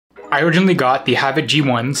I originally got the Havit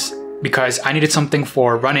G1s because I needed something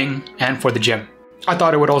for running and for the gym. I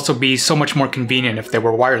thought it would also be so much more convenient if they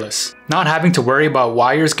were wireless, not having to worry about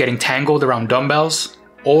wires getting tangled around dumbbells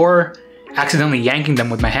or accidentally yanking them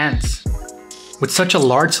with my hands. With such a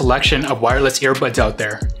large selection of wireless earbuds out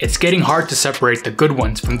there, it's getting hard to separate the good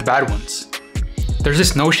ones from the bad ones. There's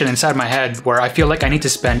this notion inside my head where I feel like I need to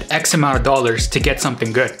spend X amount of dollars to get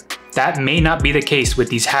something good. That may not be the case with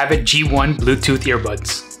these Havit G1 Bluetooth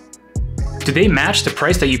earbuds. Do they match the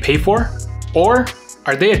price that you pay for? Or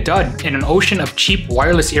are they a dud in an ocean of cheap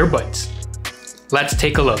wireless earbuds? Let's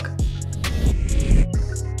take a look.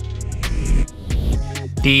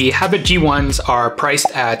 The Havit G1s are priced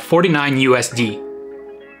at $49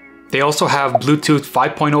 USD. They also have Bluetooth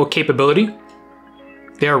 5.0 capability.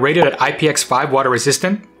 They are rated at IPX5 water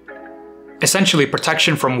resistant, essentially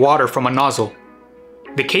protection from water from a nozzle.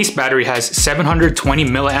 The case battery has 720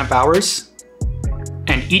 milliamp hours,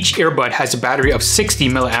 and each earbud has a battery of 60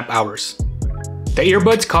 milliamp hours. The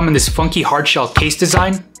earbuds come in this funky hardshell case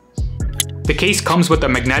design. The case comes with a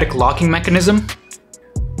magnetic locking mechanism.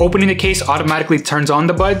 Opening the case automatically turns on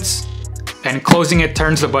the buds, and closing it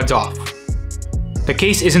turns the buds off. The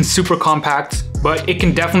case isn't super compact, but it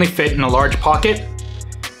can definitely fit in a large pocket,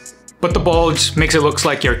 but the bulge makes it look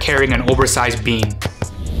like you're carrying an oversized bean.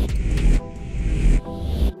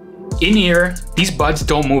 In ear, these buds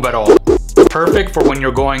don't move at all. Perfect for when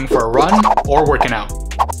you're going for a run or working out.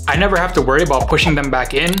 I never have to worry about pushing them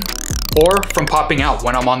back in or from popping out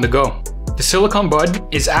when I'm on the go. The silicone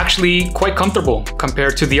bud is actually quite comfortable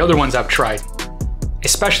compared to the other ones I've tried,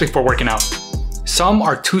 especially for working out. Some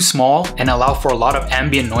are too small and allow for a lot of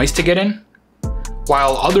ambient noise to get in,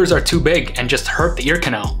 while others are too big and just hurt the ear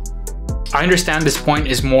canal. I understand this point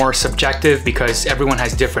is more subjective because everyone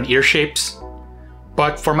has different ear shapes,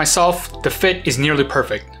 but for myself, the fit is nearly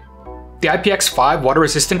perfect. The IPX5 water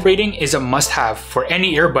resistant rating is a must-have for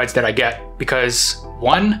any earbuds that I get because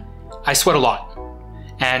 1, I sweat a lot,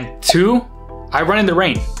 and 2, I run in the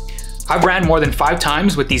rain. I've ran more than 5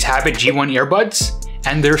 times with these Havit G1 earbuds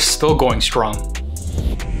and they're still going strong.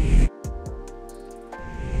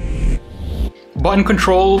 Button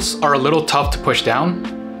controls are a little tough to push down.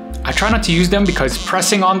 I try not to use them because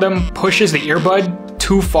pressing on them pushes the earbud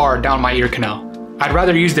too far down my ear canal. I'd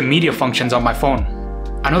rather use the media functions on my phone.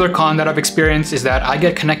 Another con that I've experienced is that I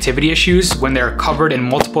get connectivity issues when they're covered in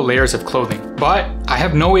multiple layers of clothing, but I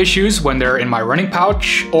have no issues when they're in my running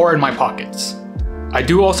pouch or in my pockets. I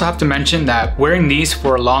do also have to mention that wearing these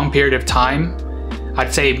for a long period of time,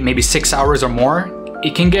 I'd say maybe 6 hours or more,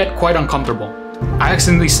 it can get quite uncomfortable. I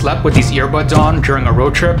accidentally slept with these earbuds on during a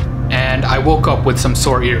road trip and I woke up with some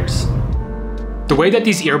sore ears. The way that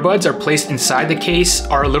these earbuds are placed inside the case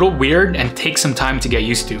are a little weird and take some time to get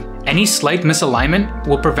used to. Any slight misalignment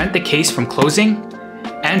will prevent the case from closing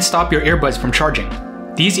and stop your earbuds from charging.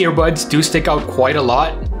 These earbuds do stick out quite a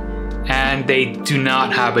lot and they do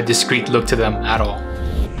not have a discreet look to them at all.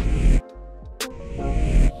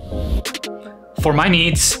 For my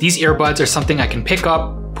needs, these earbuds are something I can pick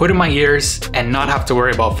up, put in my ears, and not have to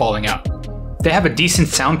worry about falling out. They have a decent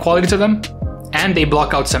sound quality to them, and they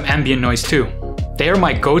block out some ambient noise too. They are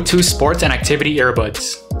my go-to sports and activity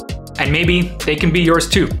earbuds. And maybe they can be yours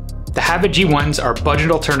too. The Havit G1s are a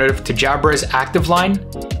budget alternative to Jabra's Active line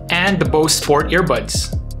and the Bose Sport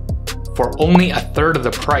earbuds for only a third of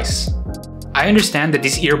the price. I understand that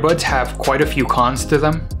these earbuds have quite a few cons to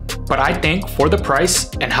them, but I think for the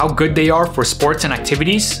price and how good they are for sports and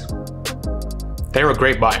activities, they're a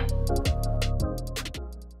great buy.